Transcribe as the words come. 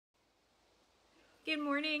Good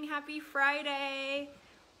morning, happy Friday.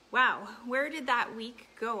 Wow, where did that week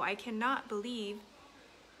go? I cannot believe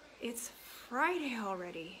it's Friday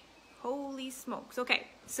already. Holy smokes. Okay,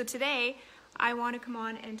 so today I want to come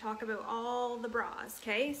on and talk about all the bras,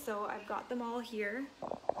 okay? So I've got them all here.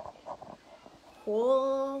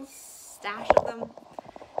 Whole stash of them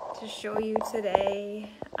to show you today.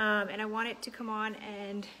 And I wanted to come on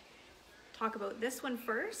and talk about this one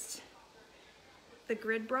first, the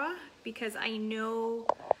grid bra, because I know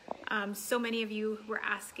so many of you were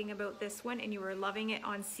asking about this one and you were loving it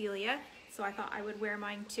on Zyia, so I thought I would wear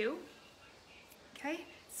mine too. Okay,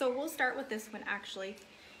 so we'll start with this one actually.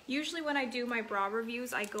 Usually when I do my bra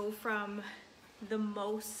reviews, I go from the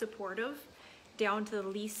most supportive down to the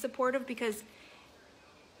least supportive because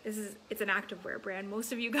it's an activewear brand.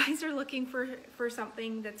 Most of you guys are looking for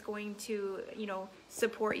something that's going to, you know,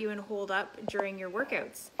 support you and hold up during your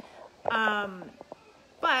workouts.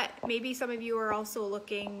 But maybe some of you are also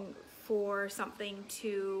looking for something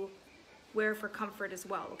to wear for comfort as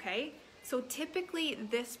well, okay? So typically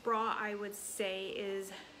this bra, I would say,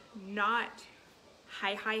 is not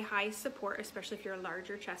high support, especially if you're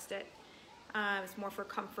larger chested. It's more for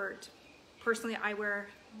comfort. Personally, I wear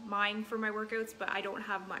mine for my workouts, but I don't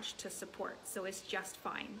have much to support, so it's just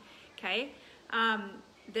fine, okay?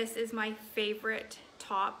 This is my favorite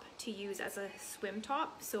top to use as a swim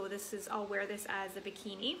top. So I'll wear this as a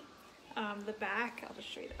bikini. The back, I'll just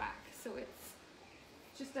show you the back. So it's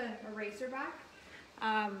just an eraser back,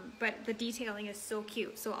 but the detailing is so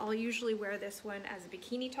cute. So I'll usually wear this one as a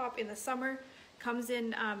bikini top in the summer. Comes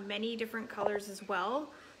in many different colors as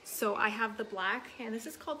well. So I have the black, and this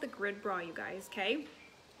is called the grid bra, you guys, okay?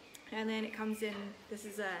 And then it comes in, this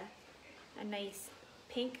is a nice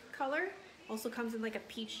pink color. Also comes in like a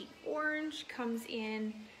peachy orange, comes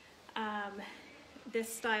in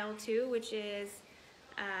this style too, which is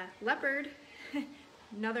leopard,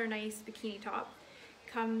 another nice bikini top.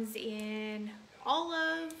 Comes in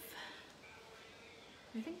olive,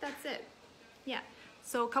 I think that's it. Yeah,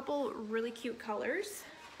 so a couple really cute colors.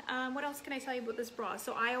 What else can I tell you about this bra?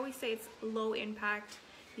 So I always say it's low impact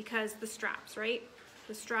because the straps, right?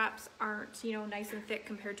 The straps aren't, you know, nice and thick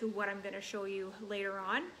compared to what I'm gonna show you later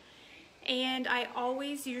on. And I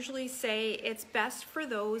always usually say it's best for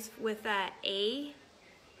those with a A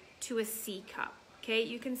to a C cup, okay?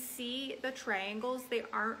 You can see the triangles, they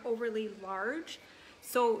aren't overly large.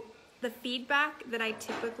 So the feedback that I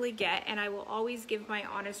typically get, and I will always give my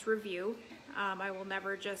honest review, I will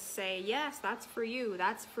never just say, yes, that's for you,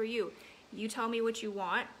 that's for you. You tell me what you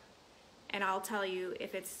want, and I'll tell you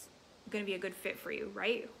if it's gonna be a good fit for you,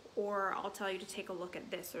 right? Or I'll tell you to take a look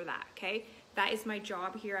at this or that, okay? That is my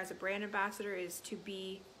job here as a brand ambassador, is to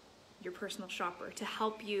be your personal shopper, to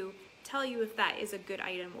help you, tell you if that is a good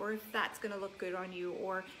item or if that's gonna look good on you,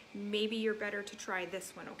 or maybe you're better to try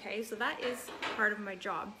this one, okay? So that is part of my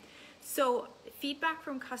job. So feedback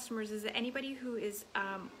from customers is that anybody who is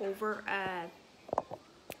over a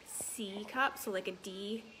C cup, so like a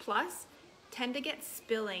D plus, tend to get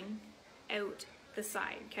spilling out the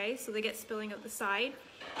side, okay? So they get spilling out the side,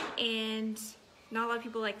 and not a lot of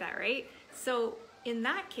people like that, right? So in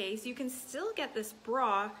that case, you can still get this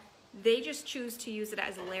bra, they just choose to use it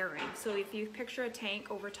as layering. So if you picture a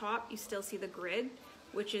tank over top, you still see the grid,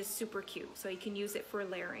 which is super cute. So you can use it for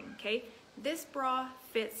layering, okay? This bra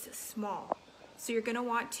fits small, so you're gonna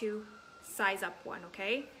want to size up one,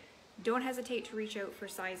 okay? Don't hesitate to reach out for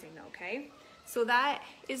sizing, okay? So that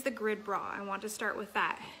is the grid bra. I want to start with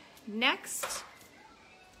that. Next,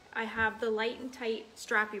 I have the light and tight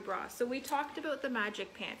strappy bra. So we talked about the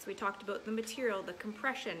magic pants, we talked about the material, the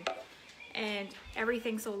compression, and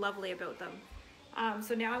everything so lovely about them.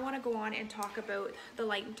 So now I want to go on and talk about the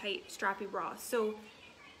light and tight strappy bra. So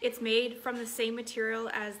it's made from the same material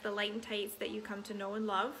as the light and tights that you come to know and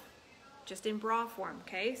love, just in bra form,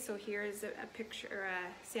 okay? So here's a picture, or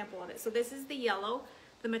a sample of it. So this is the yellow,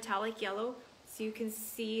 the metallic yellow. So you can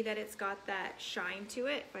see that it's got that shine to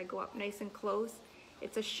it. If I go up nice and close,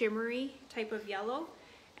 it's a shimmery type of yellow,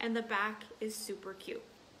 and the back is super cute.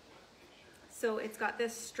 So it's got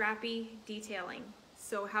this strappy detailing.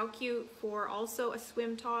 So how cute for also a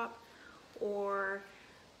swim top or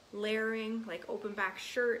layering, like open back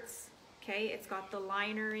shirts, okay? It's got the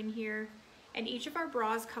liner in here, and each of our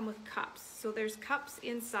bras come with cups. So there's cups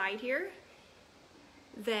inside here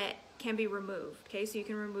that can be removed, okay? So you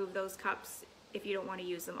can remove those cups if you don't want to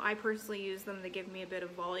use them. I personally use them, they give me a bit of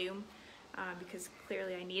volume because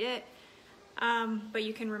clearly I need it, but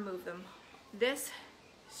you can remove them. This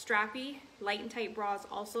strappy light and tight bras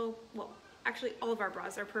also, well, actually all of our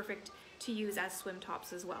bras are perfect to use as swim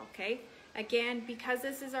tops as well, okay? Again, because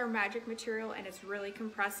this is our magic material and it's really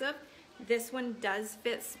compressive, this one does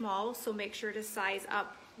fit small, so make sure to size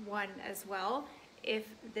up one as well if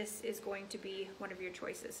this is going to be one of your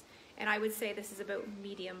choices. And I would say this is about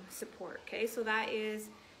medium support, okay? So that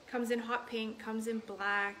comes in hot pink, comes in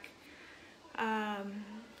black.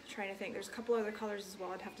 Trying to think, there's a couple other colors as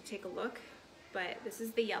well, I'd have to take a look. But this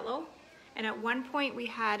is the yellow. And at one point we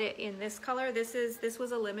had it in this color. This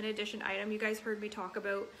was a limited edition item. You guys heard me talk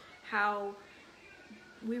about how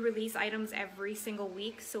we release items every single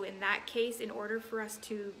week. So in that case, in order for us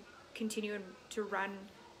to continue to run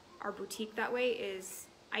our boutique that way, is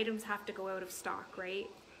items have to go out of stock, right?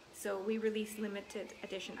 So we release limited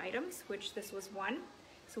edition items, which this was one.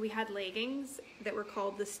 So we had leggings that were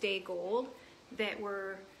called the Stay Gold, that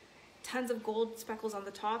were tons of gold speckles on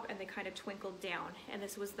the top and they kind of twinkled down. And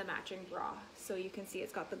this was the matching bra. So you can see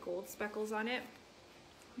it's got the gold speckles on it,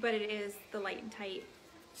 but it is the light and tight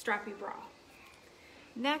strappy bra.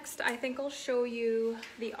 Next, I think I'll show you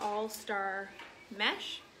the All-Star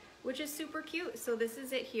Mesh, which is super cute. So this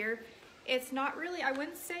is it here. It's not really, I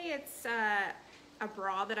wouldn't say it's a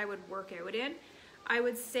bra that I would work out in. I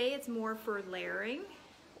would say it's more for layering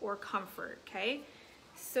or comfort, okay?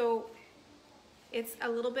 So it's a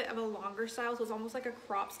little bit of a longer style, so it's almost like a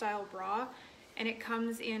crop style bra, and it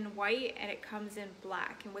comes in white and it comes in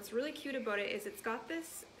black. And what's really cute about it is it's got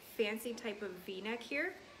this fancy type of V-neck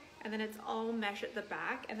here, and then it's all mesh at the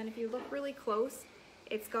back. And then if you look really close,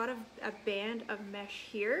 it's got a band of mesh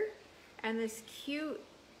here and this cute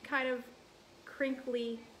kind of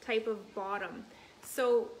crinkly type of bottom.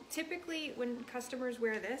 So typically when customers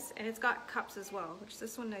wear this, and it's got cups as well, which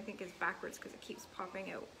this one I think is backwards because it keeps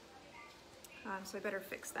popping out. So I better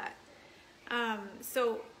fix that.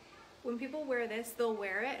 So when people wear this, they'll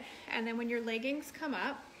wear it, and then when your leggings come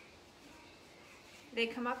up, they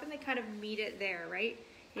come up and they kind of meet it there, right?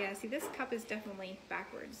 Yeah, see, this cup is definitely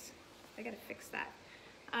backwards. I gotta fix that.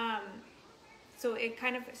 So it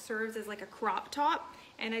kind of serves as like a crop top,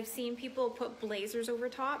 and I've seen people put blazers over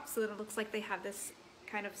top so that it looks like they have this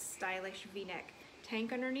kind of stylish V-neck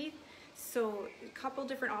tank underneath. So a couple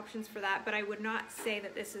different options for that, but I would not say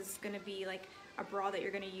that this is gonna be like a bra that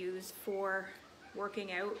you're gonna use for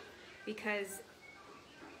working out, because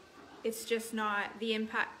it's just not, the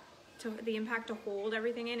impact to hold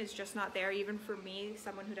everything in is just not there, even for me,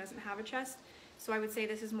 someone who doesn't have a chest. So I would say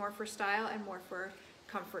this is more for style and more for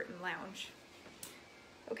comfort and lounge.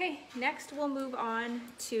 Okay, next we'll move on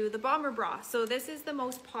to the bomber bra. So this is the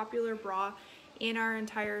most popular bra in our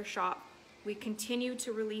entire shop. We continue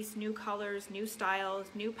to release new colors, new styles,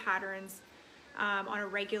 new patterns on a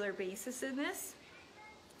regular basis in this.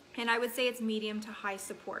 And I would say it's medium to high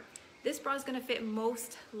support. This bra is gonna fit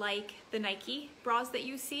most like the Nike bras that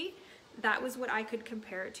you see. That was what I could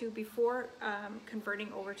compare it to before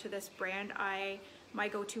converting over to this brand. My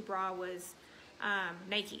go-to bra was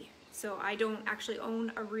Nike. So I don't actually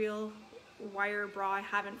own a real wire bra. I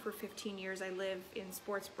haven't for 15 years. I live in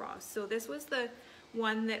sports bras. So this was the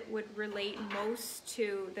one that would relate most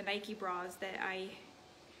to the Nike bras that I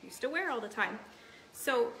used to wear all the time.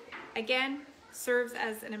 So again, serves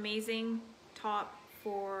as an amazing top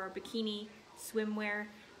for bikini, swimwear,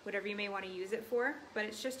 whatever you may want to use it for, but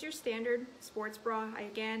it's just your standard sports bra.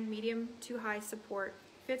 Again, medium to high support,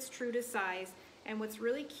 fits true to size, and what's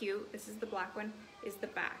really cute, this is the black one, is the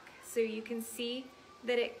back. So you can see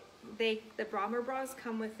that the bomber bras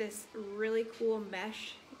come with this really cool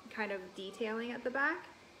mesh kind of detailing at the back,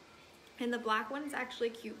 and the black one's actually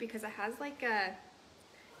cute because it has like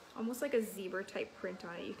almost like a zebra type print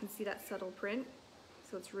on it. You can see that subtle print,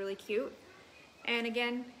 so it's really cute. And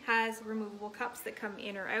again, has removable cups that come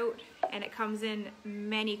in or out, and it comes in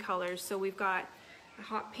many colors. So we've got a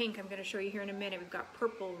hot pink, I'm gonna show you here in a minute. We've got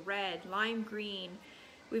purple, red, lime green.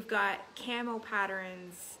 We've got camo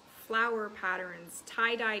patterns, flower patterns,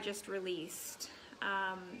 tie-dye just released.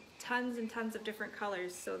 Tons and tons of different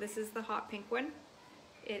colors. So this is the hot pink one.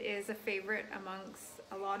 It is a favorite amongst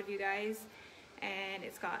a lot of you guys, and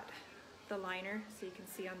it's got the liner, so you can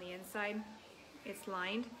see on the inside, it's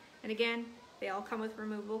lined. And again, they all come with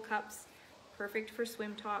removable cups, perfect for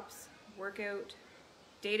swim tops, workout,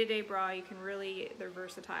 day-to-day bra. You can really, they're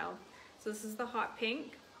versatile. So this is the hot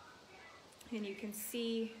pink, and you can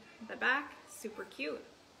see the back, super cute.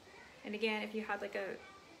 And again, if you had like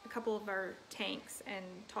a couple of our tanks and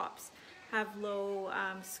tops have low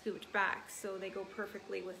scooped backs, so they go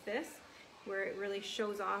perfectly with this, where it really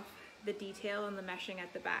shows off the detail and the meshing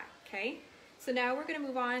at the back, okay? So now we're gonna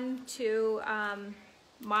move on to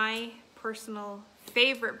my personal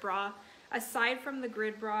favorite bra. Aside from the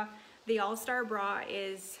grid bra, the All-Star bra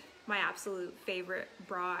is my absolute favorite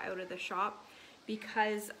bra out of the shop,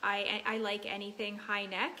 because I like anything high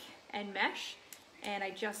neck and mesh, and I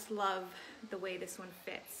just love the way this one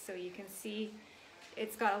fits. So you can see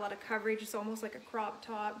it's got a lot of coverage. It's almost like a crop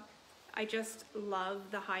top. I just love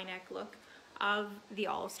the high neck look of the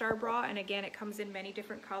All-Star bra, and again, it comes in many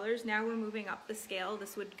different colors. Now we're moving up the scale.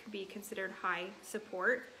 This would be considered high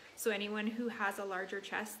support. So anyone who has a larger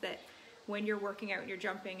chest, that when you're working out and you're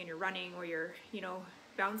jumping and you're running or you're, you know,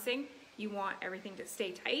 bouncing, you want everything to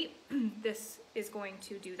stay tight. This is going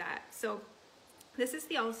to do that. So this is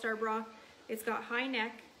the All-Star bra. It's got high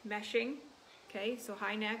neck meshing, okay, so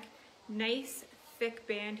high neck, nice thick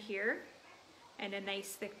band here, and a nice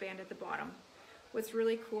thick band at the bottom. What's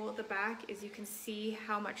really cool at the back is you can see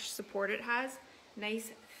how much support it has.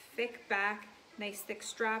 Nice thick back, nice thick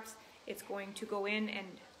straps. It's going to go in and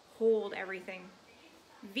hold everything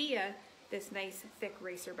via this nice thick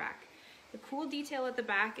racer back. The cool detail at the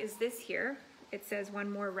back is this here. It says one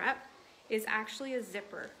more rep, is actually a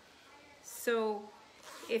zipper. So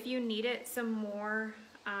if you needed some more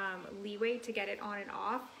leeway to get it on and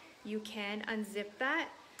off, you can unzip that,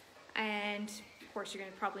 and of course you're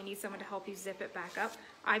going to probably need someone to help you zip it back up.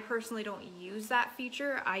 I personally don't use that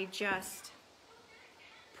feature. I just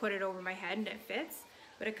put it over my head and it fits,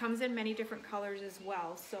 but it comes in many different colors as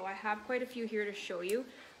well. So I have quite a few here to show you.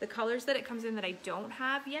 The colors that it comes in that I don't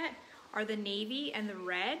have yet are the navy and the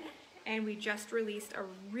red, and we just released a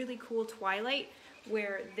really cool twilight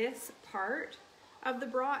where this part of the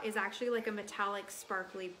bra is actually like a metallic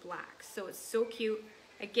sparkly black. So it's so cute.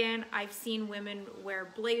 Again, I've seen women wear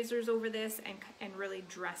blazers over this and really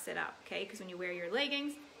dress it up, okay? Because when you wear your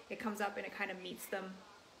leggings, it comes up and it kind of meets them,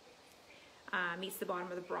 meets the bottom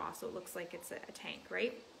of the bra, so it looks like it's a tank,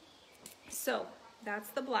 right? So that's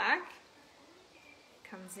the black.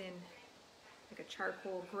 Comes in like a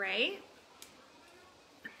charcoal gray.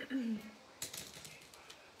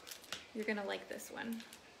 You're gonna like this one.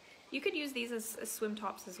 You could use these as swim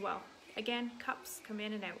tops as well. Again, cups come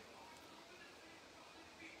in and out.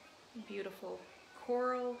 Beautiful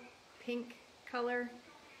coral pink color,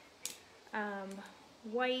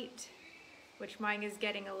 white, which mine is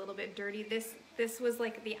getting a little bit dirty. This was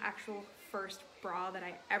like the actual first bra that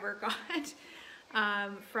I ever got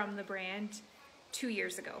from the brand 2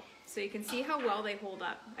 years ago. So you can see how well they hold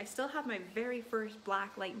up. I still have my very first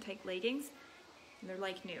black light and tight leggings, and they're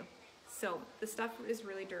like new. So the stuff is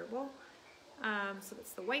really durable. So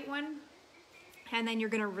that's the white one, and then you're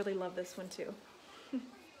gonna really love this one too.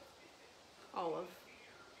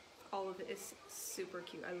 Olive is super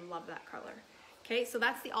cute. I love that color. Okay, so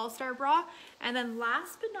that's the All-Star bra. And then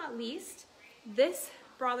last but not least, this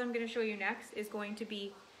bra that I'm gonna show you next is going to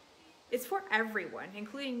be, it's for everyone,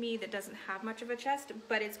 including me that doesn't have much of a chest,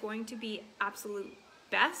 but it's going to be absolute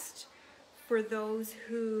best for those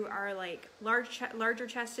who are like larger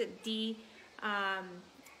chested, D,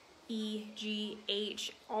 E, G,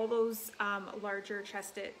 H, all those larger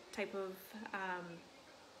chested type of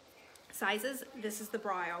sizes. This is the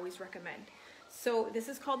bra I always recommend. So this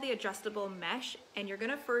is called the adjustable mesh, and you're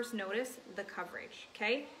gonna first notice the coverage,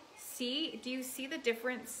 okay? Do you see the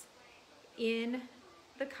difference in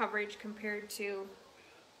the coverage compared to,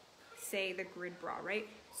 say, the grid bra, right?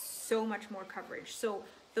 So much more coverage. So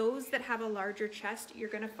those that have a larger chest, you're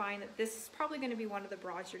gonna find that this is probably gonna be one of the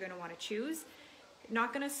bras you're gonna wanna choose.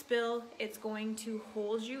 Not gonna spill, it's going to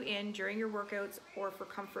hold you in during your workouts or for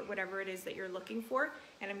comfort, whatever it is that you're looking for,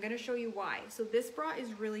 and I'm gonna show you why. So this bra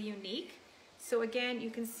is really unique. So again, you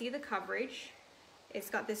can see the coverage. It's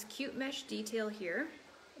got this cute mesh detail here,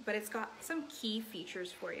 but it's got some key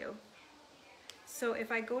features for you. So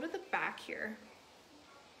if I go to the back here,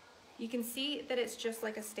 you can see that it's just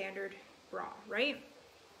like a standard bra, right?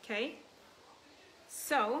 Okay,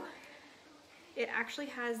 so it actually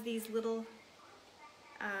has these little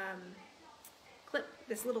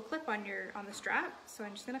this little clip on the strap. So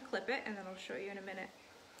I'm just gonna clip it and then I'll show you in a minute.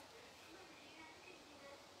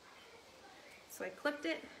 So I clipped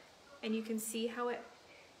it and you can see how it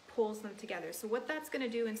pulls them together. So what that's gonna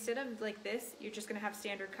do, instead of like this, you're just gonna have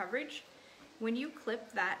standard coverage. When you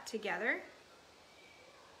clip that together,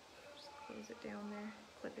 just close it down there,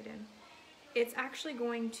 clip it in, it's actually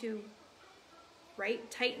going to,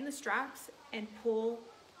 right, tighten the straps and pull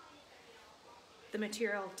the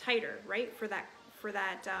material tighter, right, for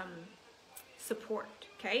that support,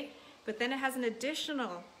 okay? But then it has an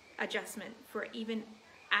additional adjustment for even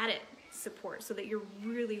added support, so that you're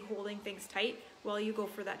really holding things tight while you go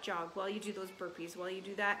for that jog, while you do those burpees, while you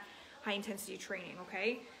do that high intensity training,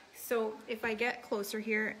 okay? So if I get closer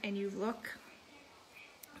here and you look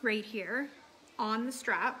right here on the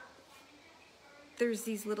strap, there's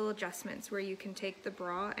these little adjustments where you can take the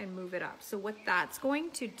bra and move it up. So what that's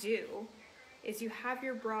going to do is you have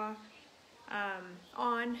your bra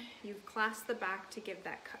on, you've clasped the back to give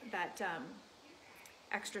that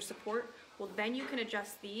extra support. Well, then you can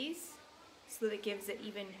adjust these so that it gives it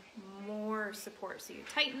even more support. So you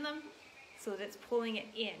tighten them so that it's pulling it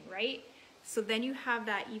in, right? So then you have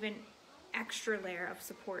that even extra layer of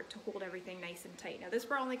support to hold everything nice and tight. Now this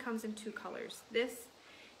bra only comes in 2 colors. This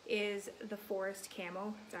is the forest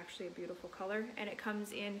camo. It's actually a beautiful color, and it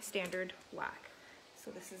comes in standard black.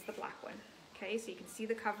 So this is the black one. Okay, so you can see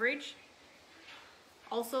the coverage.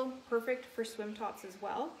 Also perfect for swim tops as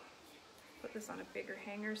well. Put this on a bigger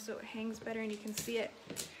hanger so it hangs better and you can see it.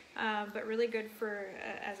 But really good for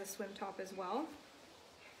as a swim top as well.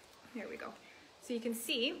 There we go. So you can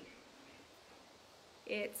see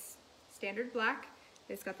it's standard black.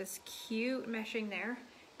 It's got this cute meshing there,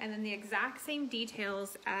 and then the exact same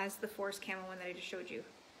details as the forest camo one that I just showed you.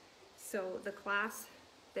 So the clasp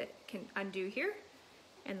that can undo here,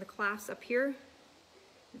 and the clasp up here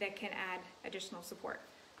that can add additional support.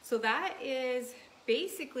 So that is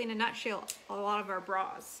basically, in a nutshell, a lot of our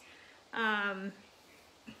bras.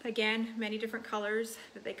 Again, many different colors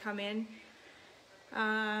that they come in.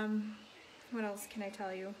 What else can I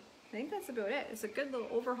tell you? I think that's about it. It's a good little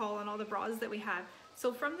overhaul on all the bras that we have.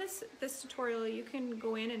 So from this tutorial, you can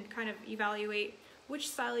go in and kind of evaluate which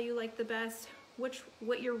style you like the best,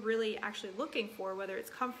 what you're really actually looking for, whether it's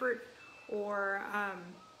comfort or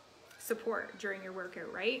support during your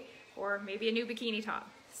workout, right? Or maybe a new bikini top.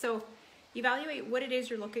 So evaluate what it is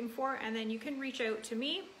you're looking for, and then you can reach out to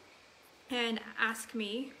me and ask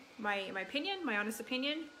me my opinion, my honest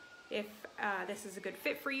opinion, if this is a good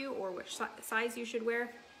fit for you or which size you should wear,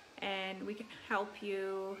 and we can help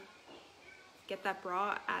you get that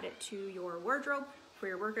bra added to your wardrobe for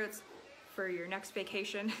your workouts, for your next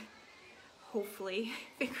vacation. Hopefully,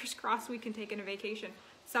 fingers crossed, we can take in a vacation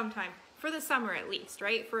sometime for the summer at least,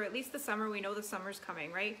 right? For at least the summer, we know the summer's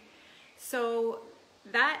coming, right? So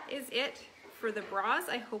that is it for the bras.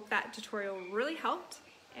 I hope that tutorial really helped,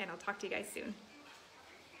 and I'll talk to you guys soon.